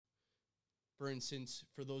For instance,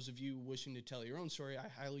 for those of you wishing to tell your own story, I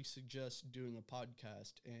highly suggest doing a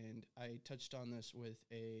podcast. And I touched on this with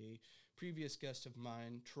a previous guest of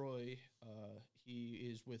mine, Troy. He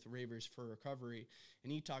is with Ravers for Recovery.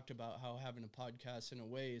 And he talked about how having a podcast in a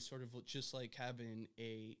way is sort of just like having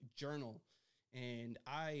a journal. And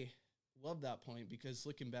I love that point because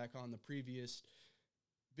looking back on the previous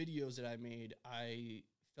videos that I made, I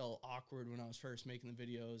felt awkward when I was first making the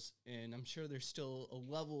videos, and I'm sure there's still a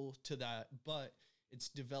level to that, but it's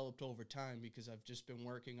developed over time because I've just been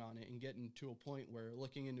working on it and getting to a point where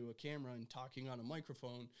looking into a camera and talking on a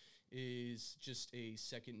microphone is just a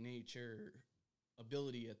second nature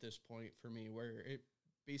ability at this point for me, where it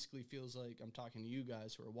basically feels like I'm talking to you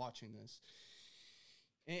guys who are watching this.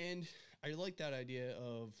 And I like that idea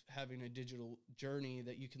of having a digital journey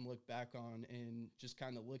that you can look back on and just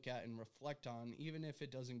kind of look at and reflect on, even if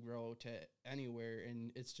it doesn't grow to anywhere.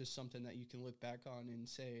 And it's just something that you can look back on and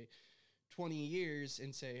say 20 years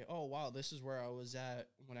and say, oh, wow, this is where I was at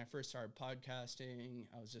when I first started podcasting.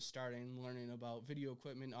 I was just starting learning about video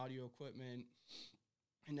equipment, audio equipment.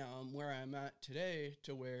 And now I'm where I'm at today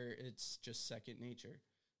to where it's just second nature.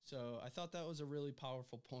 So I thought that was a really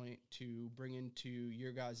powerful point to bring into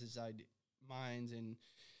your guys' minds and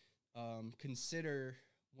consider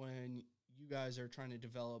when you guys are trying to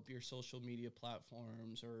develop your social media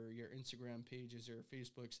platforms or your Instagram pages or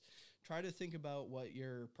Facebooks. Try to think about what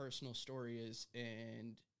your personal story is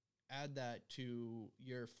and add that to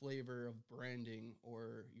your flavor of branding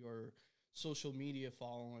or your social media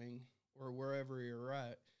following or wherever you're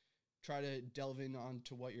at. Try to delve in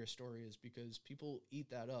onto what your story is because people eat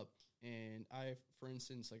that up. And I, for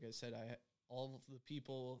instance, like I said, all of the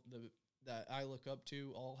people that I look up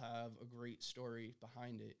to all have a great story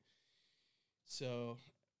behind it. So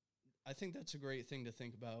I think that's a great thing to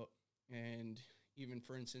think about. And even,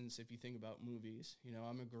 for instance, if you think about movies, you know,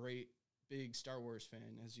 I'm a great big Star Wars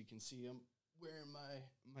fan. As you can see, I'm wearing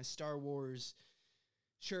my Star Wars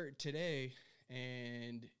shirt today,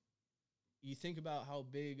 and you think about how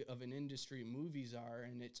big of an industry movies are,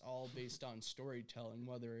 and it's all based on storytelling,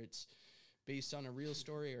 whether it's based on a real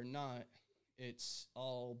story or not. It's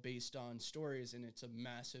all based on stories, and it's a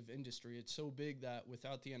massive industry. It's so big that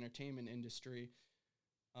without the entertainment industry,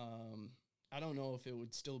 I don't know if it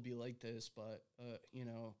would still be like this, but you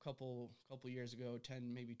know, a couple years ago,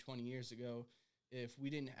 10, maybe 20 years ago, if we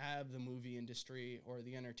didn't have the movie industry or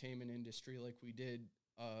the entertainment industry like we did,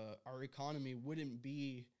 our economy wouldn't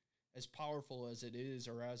be as powerful as it is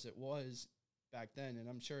or as it was back then. And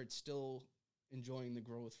I'm sure it's still enjoying the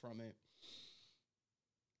growth from it.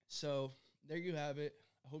 So there you have it.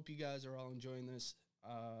 I hope you guys are all enjoying this.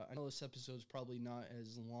 I know this episode is probably not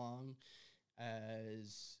as long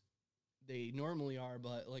as they normally are,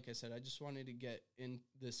 but like I said, I just wanted to get in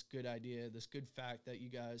this good idea, this good fact that you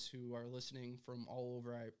guys who are listening from all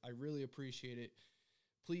over, I really appreciate it.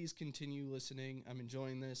 Please continue listening. I'm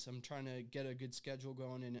enjoying this. I'm trying to get a good schedule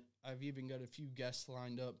going, and I've even got a few guests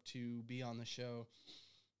lined up to be on the show.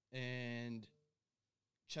 And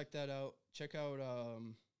check that out. Check out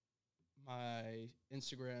my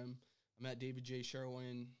Instagram. I'm at David J.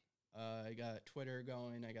 Sherwin. I got Twitter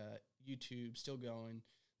going. I got YouTube still going.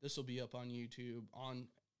 This will be up on YouTube, on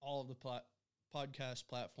all of the podcast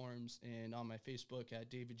platforms, and on my Facebook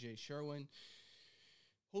at David J. Sherwin.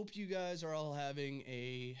 Hope you guys are all having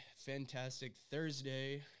a fantastic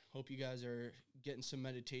Thursday. Hope you guys are getting some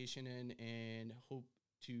meditation in, and hope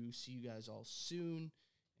to see you guys all soon.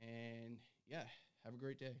 And yeah, have a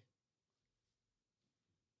great day.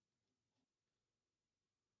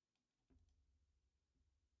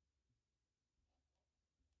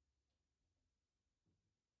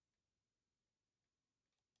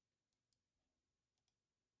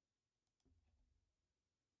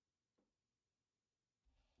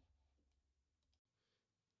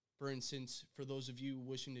 For instance, for those of you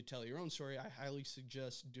wishing to tell your own story, I highly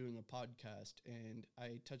suggest doing a podcast. And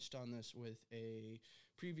I touched on this with a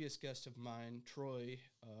previous guest of mine, Troy.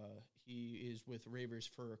 He is with Ravers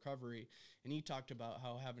for Recovery. And he talked about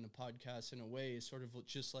how having a podcast in a way is sort of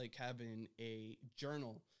just like having a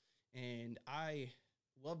journal. And I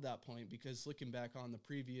love that point because looking back on the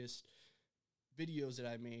previous videos that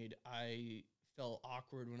I made, I felt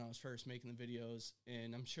awkward when I was first making the videos,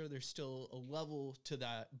 and I'm sure there's still a level to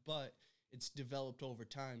that, but it's developed over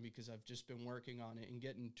time because I've just been working on it and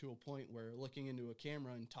getting to a point where looking into a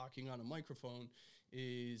camera and talking on a microphone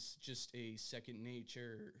is just a second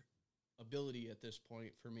nature ability at this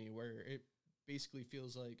point for me, where it basically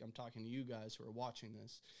feels like I'm talking to you guys who are watching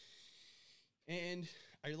this. And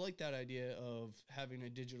I like that idea of having a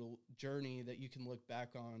digital journey that you can look back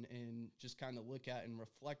on and just kind of look at and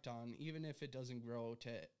reflect on, even if it doesn't grow to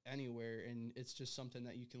anywhere. And it's just something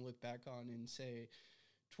that you can look back on and say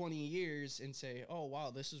 20 years and say, oh,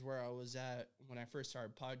 wow, this is where I was at when I first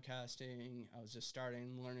started podcasting. I was just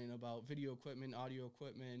starting learning about video equipment, audio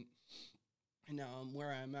equipment. And now I'm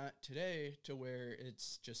where I'm at today to where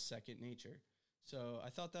it's just second nature. So I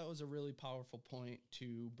thought that was a really powerful point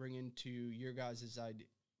to bring into your guys'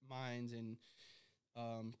 minds and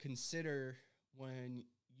consider when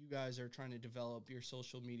you guys are trying to develop your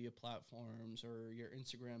social media platforms or your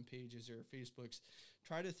Instagram pages or Facebooks.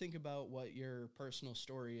 Try to think about what your personal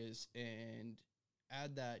story is and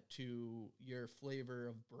add that to your flavor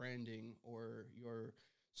of branding or your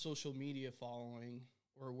social media following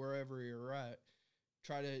or wherever you're at.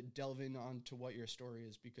 Try to delve in onto what your story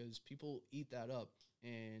is, because people eat that up.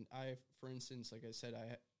 And I, for instance, like I said,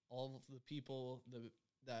 all of the people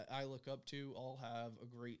that I look up to all have a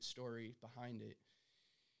great story behind it.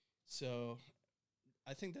 So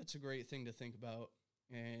I think that's a great thing to think about.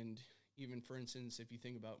 And even, for instance, if you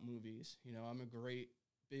think about movies, I'm a great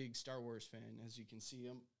big Star Wars fan. As you can see,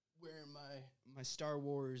 I'm wearing my Star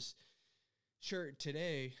Wars shirt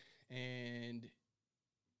today. And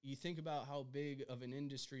you think about how big of an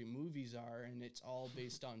industry movies are, and it's all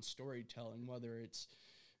based on storytelling, whether it's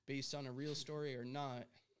based on a real story or not.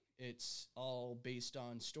 It's all based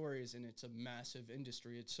on stories, and it's a massive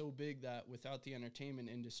industry. It's so big that without the entertainment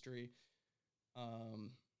industry,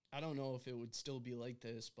 I don't know if it would still be like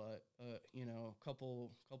this, but a couple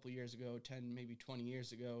years ago, 10, maybe 20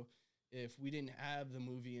 years ago, if we didn't have the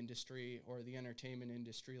movie industry or the entertainment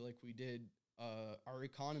industry like we did, our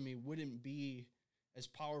economy wouldn't be as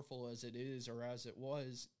powerful as it is or as it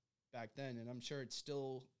was back then. And I'm sure it's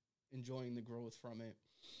still enjoying the growth from it.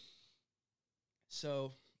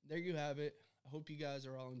 So there you have it. I hope you guys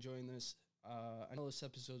are all enjoying this. I know this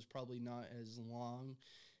episode's probably not as long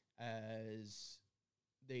as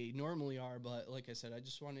they normally are, but like I said, I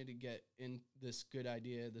just wanted to get in this good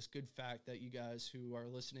idea, this good fact that you guys who are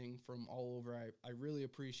listening from all over, I really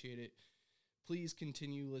appreciate it. Please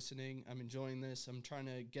continue listening. I'm enjoying this. I'm trying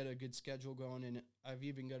to get a good schedule going, and I've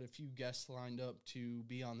even got a few guests lined up to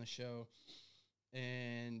be on the show.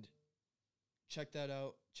 And check that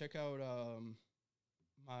out. Check out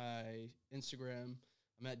my Instagram.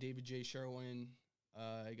 I'm at David J. Sherwin.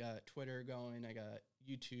 I got Twitter going. I got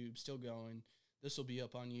YouTube still going. This will be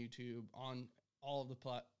up on YouTube, on all of the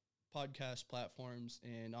podcast platforms,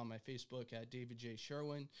 and on my Facebook at David J.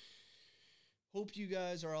 Sherwin. Hope you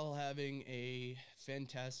guys are all having a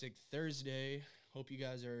fantastic Thursday. Hope you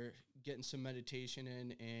guys are getting some meditation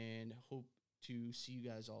in, and hope to see you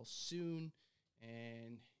guys all soon.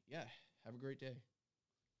 And yeah, have a great day.